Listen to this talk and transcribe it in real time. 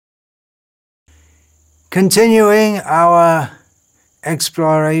Continuing our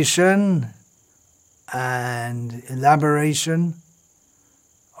exploration and elaboration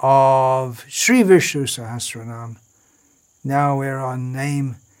of Sri Vishnu Sahasranam. Now we're on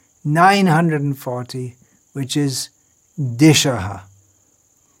name 940, which is Disah.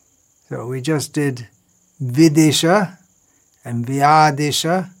 So we just did Vidisha and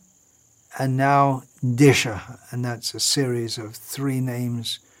Vyadisha, and now Disah, and that's a series of 3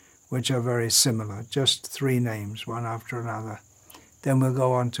 names which are very similar, just 3 names, one after another. Then we'll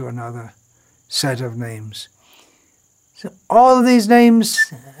go on to another set of names. So all of these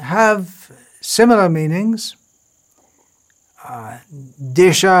names have similar meanings.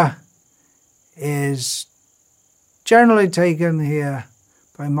 Disah is generally taken here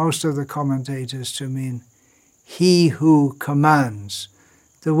by most of the commentators to mean he who commands.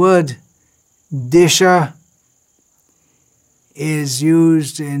 The word Disah is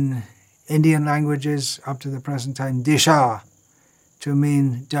used in Indian languages up to the present time, Disha, to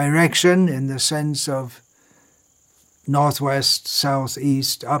mean direction in the sense of northwest,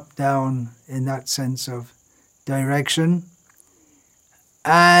 southeast, up, down, in that sense of direction.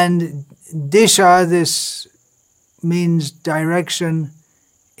 And Disha, this means direction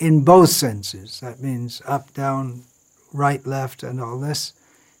in both senses. That means up, down, right, left, and all this.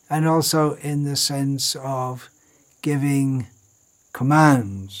 And also in the sense of giving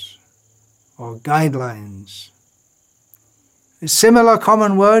commands or guidelines. Similar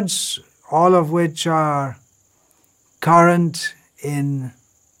common words, all of which are current in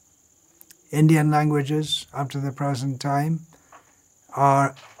Indian languages up to the present time,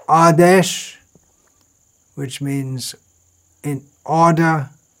 are Adesh, which means in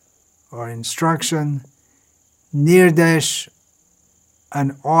order or instruction, Nirdesh,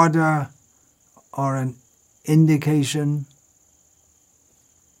 an order or an indication,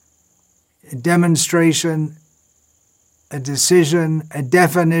 a demonstration, a decision, a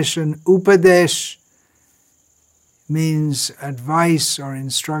definition. Upadesh means advice or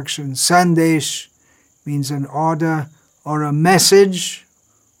instruction. Sandesh means an order or a message.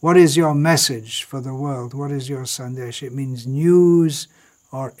 What is your message for the world? What is your sandesh? It means news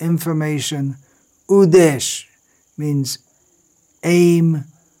or information. Udesh means aim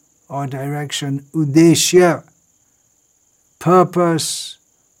or direction. Udeshya, purpose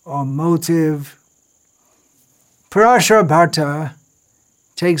or motive. Parashara Bhatta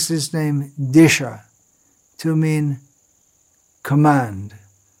takes this name Disha to mean command.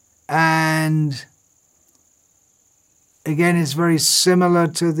 And again, it's very similar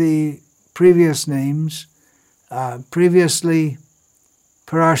to the previous names. Previously,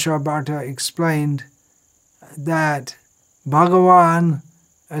 Parashara Bhatta explained that Bhagavan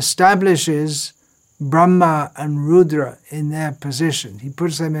establishes Brahma and Rudra in their position. He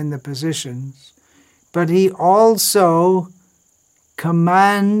puts them in the positions, but he also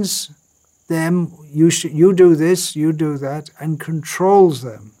commands them, you do this, you do that, and controls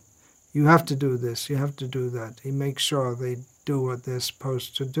them. You have to do this, you have to do that. He makes sure they do what they're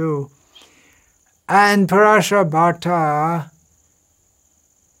supposed to do. And Parashara Bhatta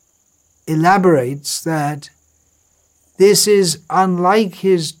elaborates that this is unlike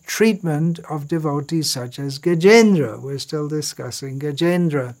his treatment of devotees such as Gajendra. We're still discussing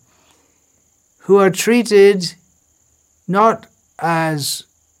Gajendra, who are treated not as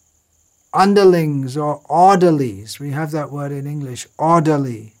underlings or orderlies. We have that word in English,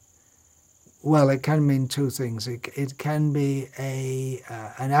 orderly. Well, it can mean 2 things. It can be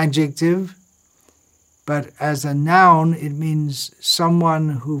an adjective, but as a noun, it means someone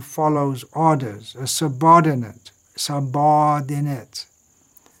who follows orders, a subordinate. Subordinate.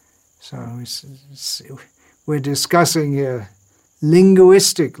 So we're discussing here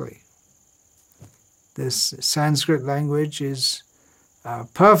linguistically. This Sanskrit language is a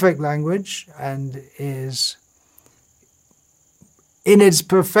perfect language and is in its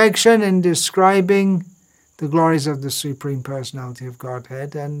perfection in describing the glories of the Supreme Personality of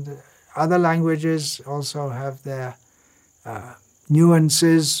Godhead, and other languages also have their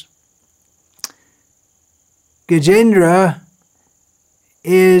nuances. Gajendra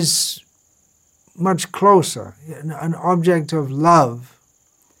is much closer, an object of love,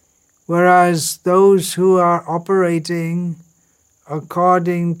 whereas those who are operating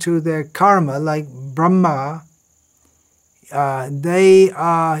according to their karma, like Brahma, they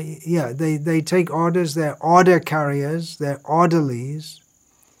take orders, they're order carriers, they're orderlies,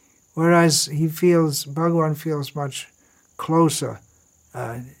 whereas Bhagavan feels much closer.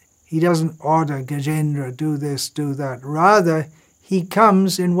 He doesn't order Gajendra, do this, do that. Rather, he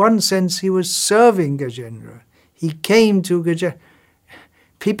comes, in one sense, he was serving Gajendra. He came to Gajendra.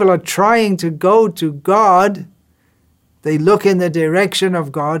 people are trying to go to God, they look in the direction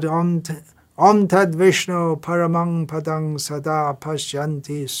of God. Om tad Vishnu paramang padang sada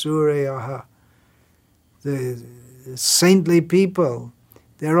pashyanti suryaha. The saintly people,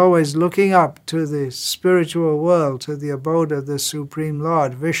 they're always looking up to the spiritual world, to the abode of the Supreme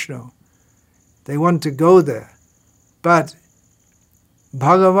Lord, Vishnu. They want to go there. But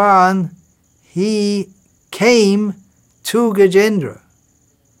Bhagavan, he came to Gajendra.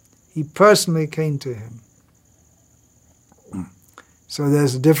 He personally came to him. So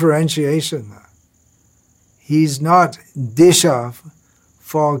there's a differentiation there. He's not Disah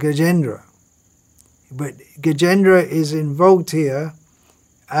for Gajendra. But Gajendra is invoked here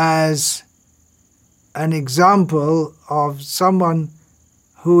as an example of someone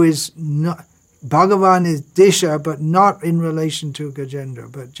who is not... Bhagavan is Disah, but not in relation to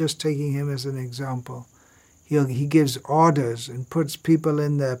Gajendra, but just taking him as an example. He gives orders and puts people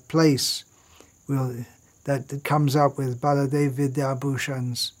in their place. That comes up with Baladev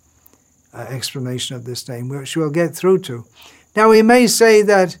Vidyabhushan's explanation of this name, which we'll get through to. Now we may say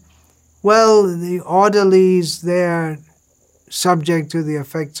that, well, the orderlies, they're subject to the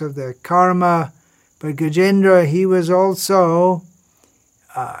effects of their karma, but Gajendra, he was also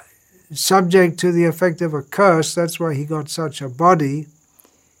subject to the effect of a curse. That's why he got such a body.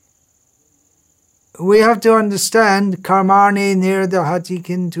 We have to understand, karmani nirdahati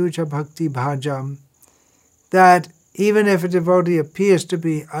kintucha bhakti bhajam, that even if a devotee appears to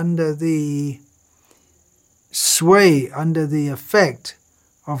be under the sway, under the effect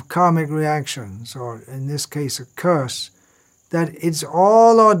of karmic reactions, or in this case a curse, that it's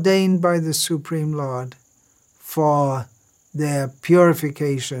all ordained by the Supreme Lord for their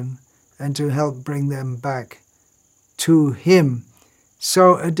purification and to help bring them back to Him.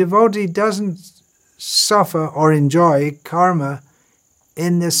 So a devotee doesn't suffer or enjoy karma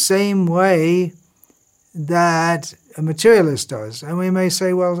in the same way that a materialist does. And we may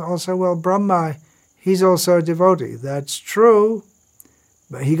say, well, Brahma, he's also a devotee. That's true,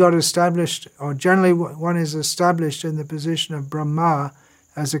 but he got established, or generally one is established in the position of Brahma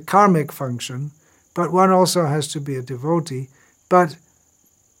as a karmic function, but one also has to be a devotee. But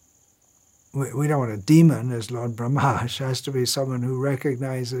we don't want a demon as Lord Brahma. It has to be someone who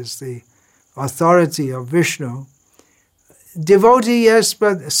recognizes the authority of Vishnu. Devotee, yes,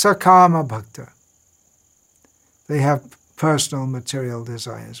 but sakama bhakta. They have personal material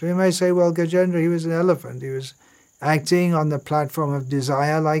desires. We may say, well, Gajendra, he was an elephant. He was acting on the platform of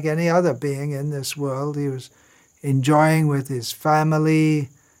desire like any other being in this world. He was enjoying with his family,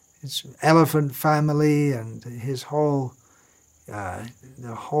 his elephant family, and his whole,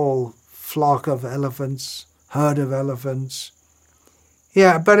 the whole flock of elephants, herd of elephants.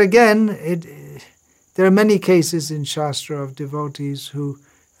 Yeah, but again, there are many cases in Shastra of devotees who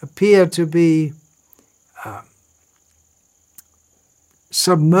appear to be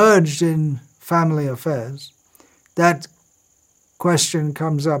submerged in family affairs. That question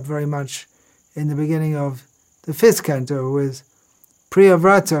comes up very much in the beginning of the 5th canto with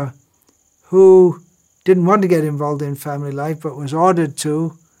Priyavrata, who didn't want to get involved in family life but was ordered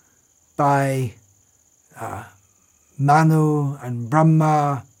to by Manu and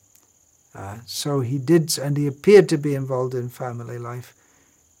Brahma. So he did, and he appeared to be involved in family life.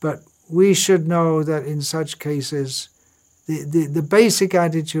 But we should know that in such cases, the basic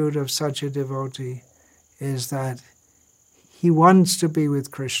attitude of such a devotee is that he wants to be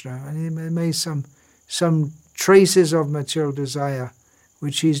with Krishna, and he may some traces of material desire,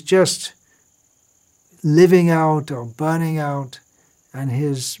 which he's just living out or burning out, and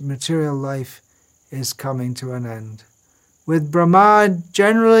his material life is coming to an end. With Brahma,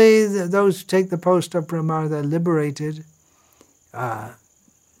 generally, those who take the post of Brahma, they're liberated.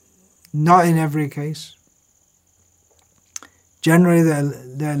 Not in every case. Generally,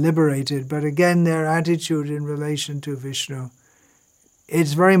 they're liberated, but again, their attitude in relation to Vishnu,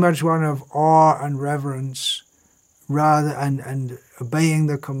 it's very much one of awe and reverence, rather and obeying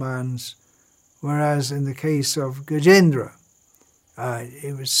the commands. Whereas in the case of Gajendra,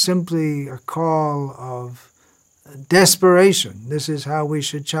 it was simply a call of desperation. This is how we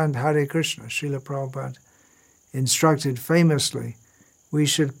should chant Hare Krishna. Srila Prabhupada instructed famously, we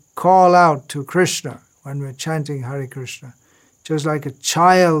should call out to Krishna when we're chanting Hare Krishna, just like a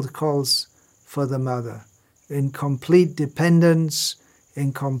child calls for the mother, in complete dependence,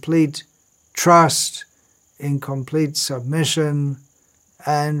 in complete trust, in complete submission,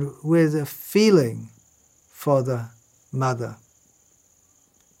 and with a feeling for the mother,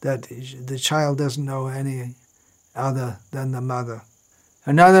 that the child doesn't know any other than the mother.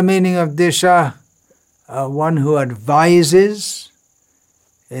 Another meaning of Disah, one who advises,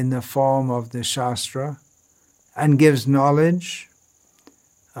 in the form of the Shastra and gives knowledge,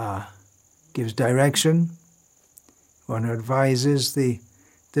 gives direction. One advises the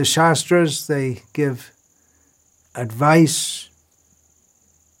Shastras, they give advice,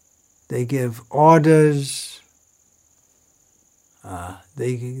 they give orders,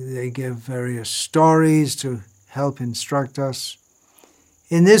 they give various stories to help instruct us.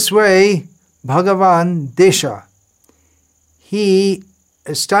 In this way, Bhagavan Disah, he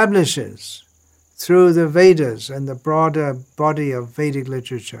establishes through the Vedas and the broader body of Vedic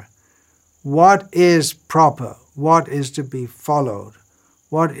literature what is proper, what is to be followed,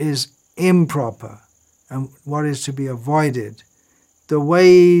 what is improper, and what is to be avoided, the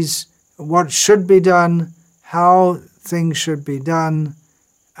ways, what should be done, how things should be done,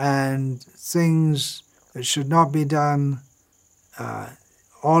 and things that should not be done.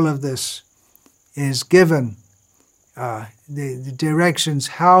 All of this is given. The directions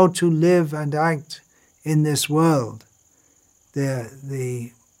how to live and act in this world.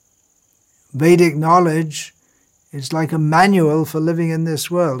 The Vedic knowledge is like a manual for living in this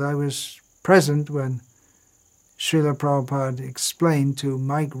world. I was present when Srila Prabhupada explained to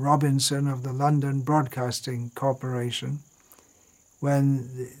Mike Robinson of the London Broadcasting Corporation, when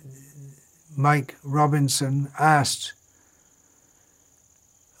Mike Robinson asked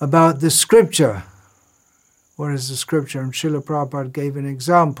about the scripture. What is the scripture? And Srila Prabhupada gave an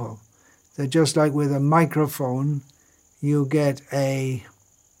example, that just like with a microphone, you get a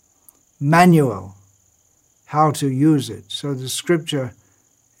manual how to use it. So the scripture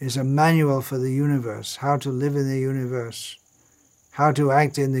is a manual for the universe, how to live in the universe, how to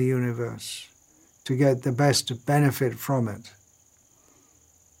act in the universe, to get the best benefit from it.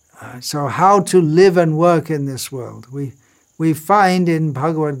 So how to live and work in this world. We find in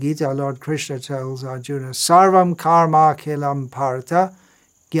Bhagavad Gita, Lord Krishna tells Arjuna, Sarvam karma khilam partha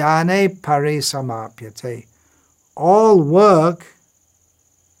jnane parisamapyate. All work,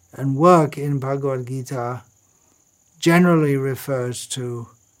 and work in Bhagavad Gita generally refers to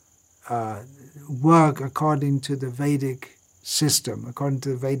work according to the Vedic system, according to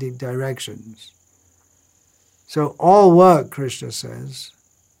the Vedic directions. So all work, Krishna says,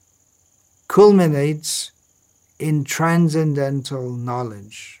 culminates in transcendental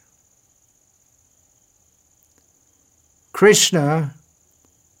knowledge. Krishna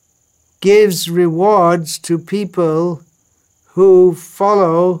gives rewards to people who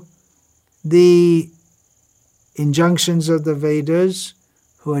follow the injunctions of the Vedas,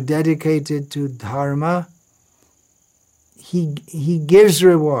 who are dedicated to dharma. He gives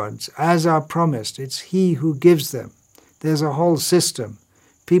rewards as are promised. It's He who gives them. There's a whole system.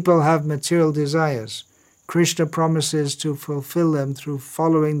 People have material desires. Krishna promises to fulfill them through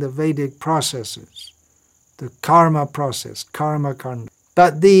following the Vedic processes, the karma process, karma kanda.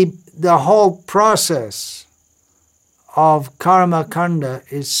 But the whole process of karma kanda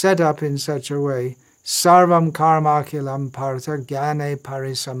is set up in such a way, sarvam karma akilam partha jnane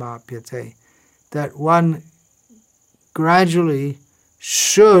parisamapyate, that one gradually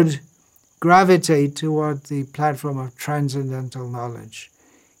should gravitate toward the platform of transcendental knowledge.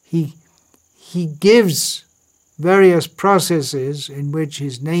 He gives various processes in which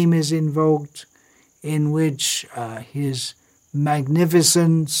His name is invoked, in which His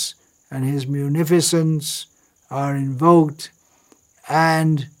magnificence and His munificence are invoked,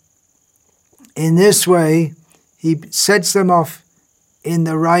 and in this way He sets them off in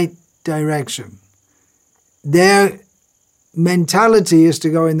the right direction. Their mentality is to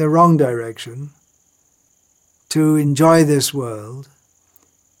go in the wrong direction, to enjoy this world,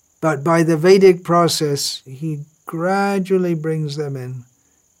 but by the Vedic process He gradually brings them in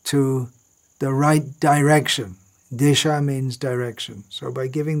to the right direction. Disha means direction. So by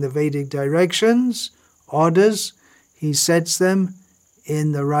giving the Vedic directions, orders, He sets them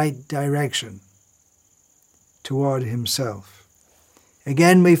in the right direction toward Himself.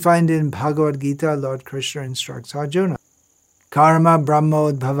 Again, we find in Bhagavad Gita, Lord Krishna instructs Arjuna, Karma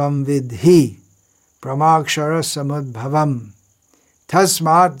brahmodbhavam vidhi, brahmakshara samudbhavam,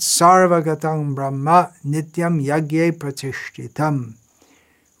 tasmat sarvagatam brahma nityam yagye pratishtitam.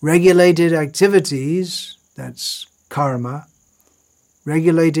 Regulated activities, that's karma,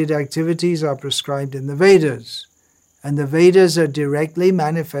 regulated activities are prescribed in the Vedas, and the Vedas are directly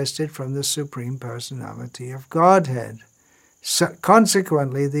manifested from the Supreme Personality of Godhead. So,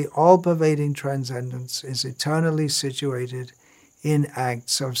 consequently, the all-pervading transcendence is eternally situated in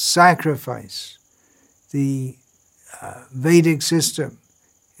acts of sacrifice. The Vedic system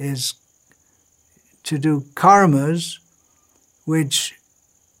is to do karmas which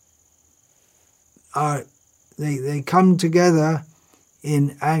are, they come together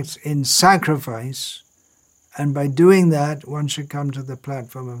in acts in sacrifice, and by doing that one should come to the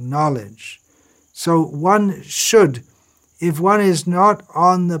platform of knowledge. So one should, if one is not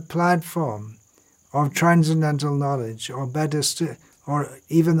on the platform of transcendental knowledge, or better still, or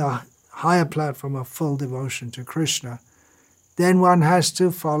even the higher platform of full devotion to Krishna, then one has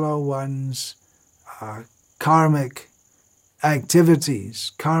to follow one's karmic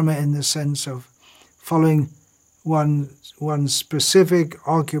activities. Karma in the sense of following one's specific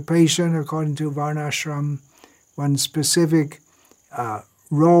occupation according to varnashram, one's specific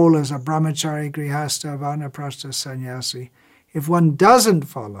role as a brahmachari, grihastha, vanaprastha, sannyasi. If one doesn't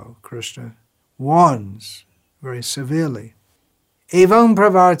follow, Krishna warns very severely. Evam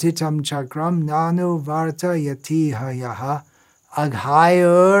pravartitam chakram nanu varta yatiha yaha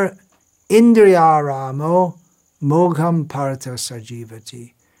aghayur indriyaramo mogham partha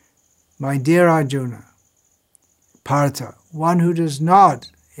sajivati. My dear Arjuna, Partha, one who does not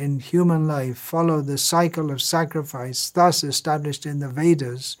in human life follow the cycle of sacrifice thus established in the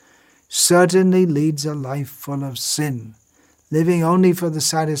Vedas certainly leads a life full of sin. Living only for the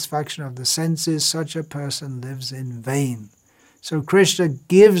satisfaction of the senses, such a person lives in vain. So Krishna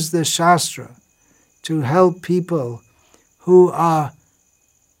gives the Shastra to help people who are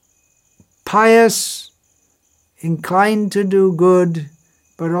pious, inclined to do good,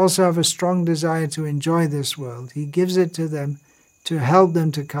 but also have a strong desire to enjoy this world. He gives it to them to help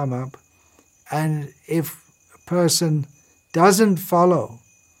them to come up. And if a person doesn't follow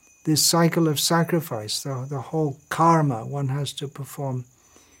this cycle of sacrifice, the whole karma one has to perform,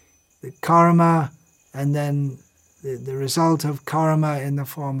 the karma and then the result of karma in the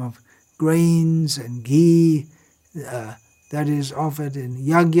form of grains and ghee that is offered in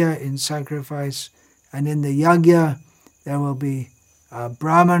yajna, in sacrifice. And in the yajna there will be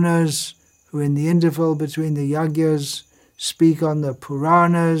brahmanas who in the interval between the yajnas speak on the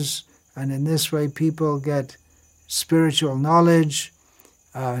Puranas, and in this way people get spiritual knowledge.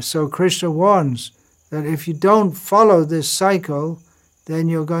 So Krishna warns that if you don't follow this cycle, then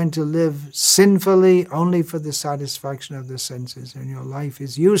you're going to live sinfully only for the satisfaction of the senses, and your life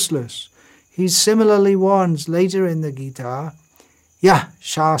is useless. He similarly warns later in the Gita, Yah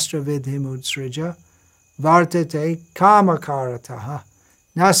Shastra Vidhim Utsrija Vartate Kamakarataha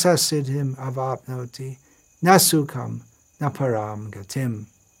Nasa Siddhim Avapnoti Nasukam Naparam Gatim.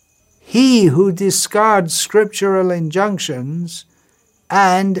 He who discards scriptural injunctions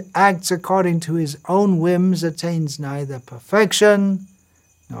and acts according to his own whims attains neither perfection,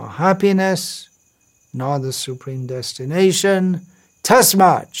 nor happiness, nor the supreme destination.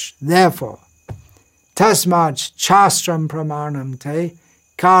 Tasmach, therefore, tasmach chastram pramanam te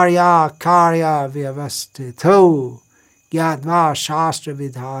karya vyavastito gyatva shastra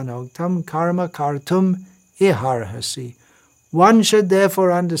vidhanoktam karma kartum iharhasi. One should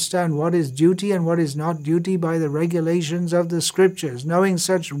therefore understand what is duty and what is not duty by the regulations of the scriptures. Knowing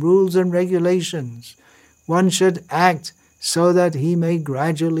such rules and regulations, one should act so that he may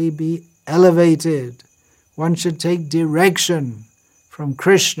gradually be elevated. One should take direction from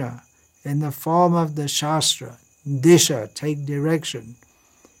Krishna in the form of the Shastra. Disha, take direction.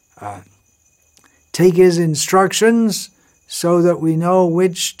 Take his instructions so that we know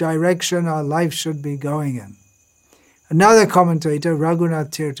which direction our life should be going in. Another commentator, Raghunath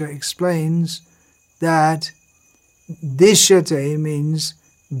Tirtha, explains that dishyate means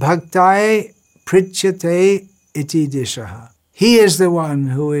bhaktaye prichyate iti dishaha. He is the one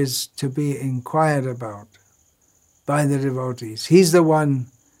who is to be inquired about by the devotees. He's the one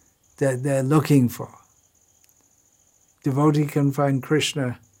that they're looking for. Devotee can find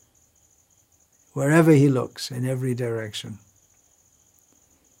Krishna wherever he looks, in every direction.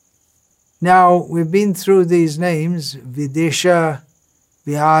 Now, we've been through these names, Vidisha,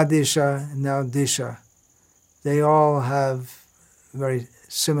 Vyadisha, and now Disha. They all have very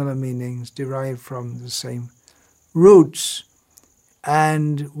similar meanings, derived from the same roots.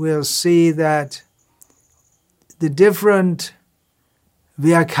 And we'll see that the different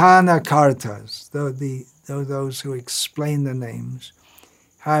Vyakhana Kartas, those who explain the names,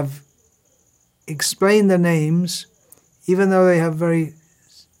 have explained the names, even though they have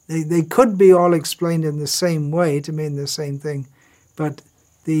they could be all explained in the same way to mean the same thing, but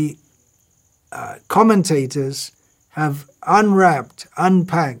the commentators have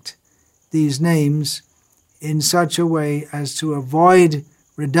unpacked these names in such a way as to avoid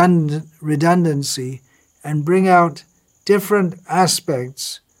redundancy and bring out different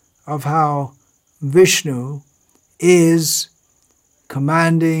aspects of how Vishnu is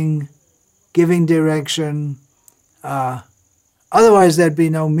commanding, giving direction. Otherwise, there'd be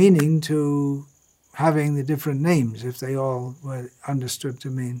no meaning to having the different names if they all were understood to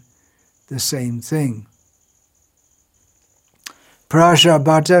mean the same thing.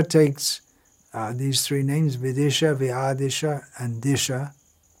 Prajapati takes these three names, Vidisha, Vyadisha, and Disha.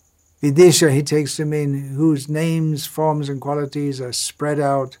 Vidisha he takes to mean whose names, forms, and qualities are spread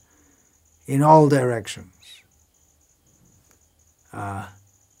out in all directions.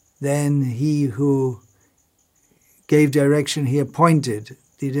 Then he who gave direction, he appointed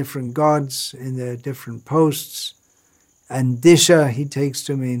the different gods in their different posts. And Disha he takes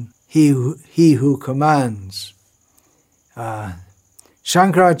to mean he who commands.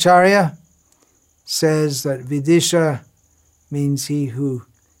 Shankaracharya says that Vidisha means he who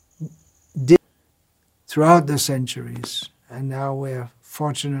did throughout the centuries, and now we're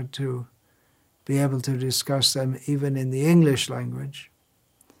fortunate to be able to discuss them even in the English language.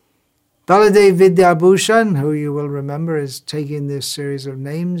 Baladev Vidyabhushan, who you will remember is taking this series of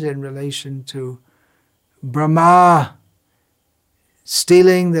names in relation to Brahma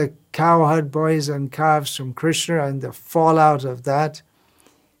stealing the cowherd boys and calves from Krishna and the fallout of that.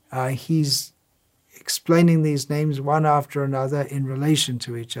 He's explaining these names one after another in relation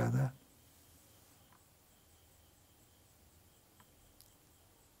to each other.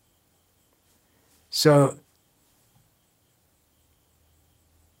 So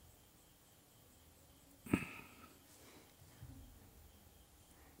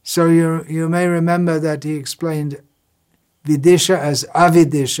you may remember that he explained Vidisha as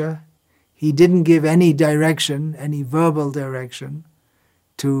Avidisha. He didn't give any direction, any verbal direction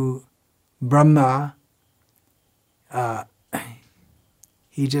to Brahma.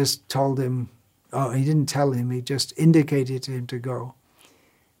 He just told him, he didn't tell him, he just indicated to him to go.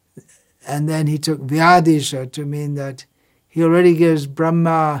 And then he took Vyadisha to mean that he already gives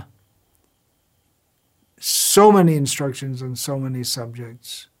Brahma so many instructions on so many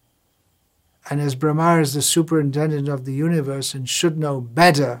subjects. And as Brahma is the superintendent of the universe and should know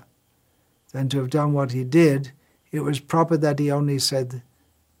better than to have done what he did, it was proper that he only said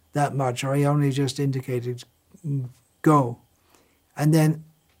that much, or he only just indicated, go. And then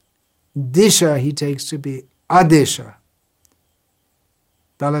Disha he takes to be Adisha.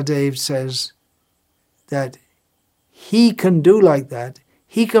 Baladev says that he can do like that,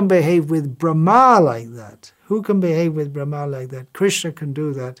 he can behave with Brahma like that. Who can behave with Brahma like that? Krishna can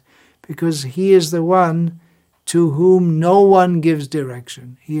do that, because he is the one to whom no one gives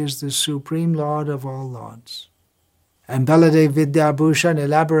direction. He is the Supreme Lord of all lords. And Baladev Vidyabhushan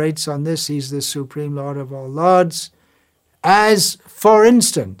elaborates on this. He's the Supreme Lord of all lords. As, for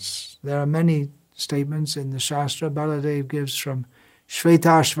instance, there are many statements in the Shastra. Baladev gives from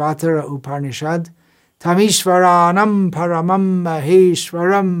Shvetashvatara Upanishad, Tamishvaranam paramam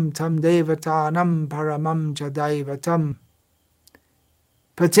maheshwaram tam devatanam paramam jadaivatam.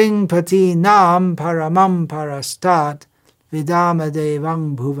 Pating pati nam paramam parastat vidama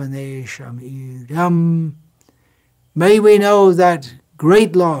devang bhuvanesham iryam. May we know that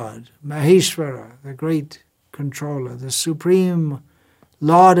great Lord, Maheshwara, the great controller, the supreme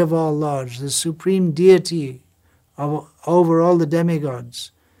Lord of all lords, the supreme deity over all the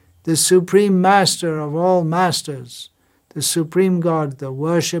demigods, the supreme master of all masters, the supreme God, the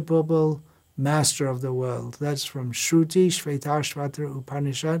worshipable master of the world. That's from Shruti, Shvetashvatara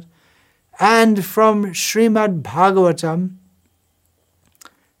Upanishad. And from Srimad Bhagavatam,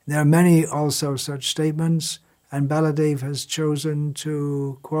 there are many also such statements, and Baladev has chosen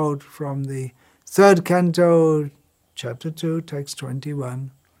to quote from the 3rd canto, chapter 2, text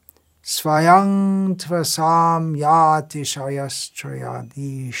 21. Svayang tvasam yati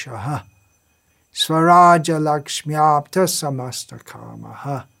shayastrayadishaha svaraja lakshmyapta samasta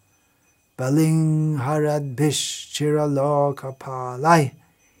kamaha baling harad bhishchira lokapalai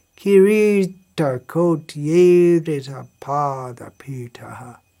kirita kotyerita pada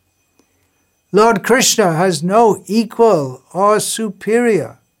pitaha. Lord Krishna has no equal or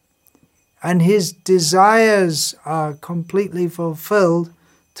superior, and his desires are completely fulfilled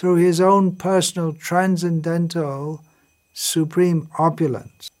through his own personal transcendental supreme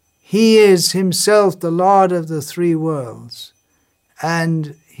opulence. He is himself the Lord of the 3 worlds,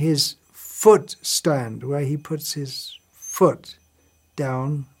 and his foot stand, where he puts his foot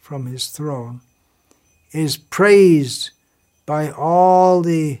down from his throne, is praised by all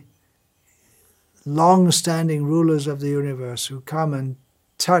the long-standing rulers of the universe who come and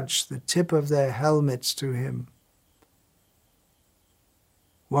touch the tip of their helmets to him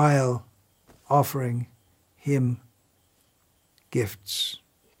while offering him gifts.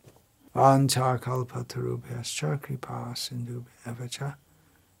 Vanta kalpatarubhyascha kripa sindhubhyavacha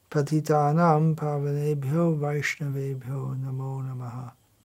patitanam pavanebhyo vaishnavebhyo namo namaha.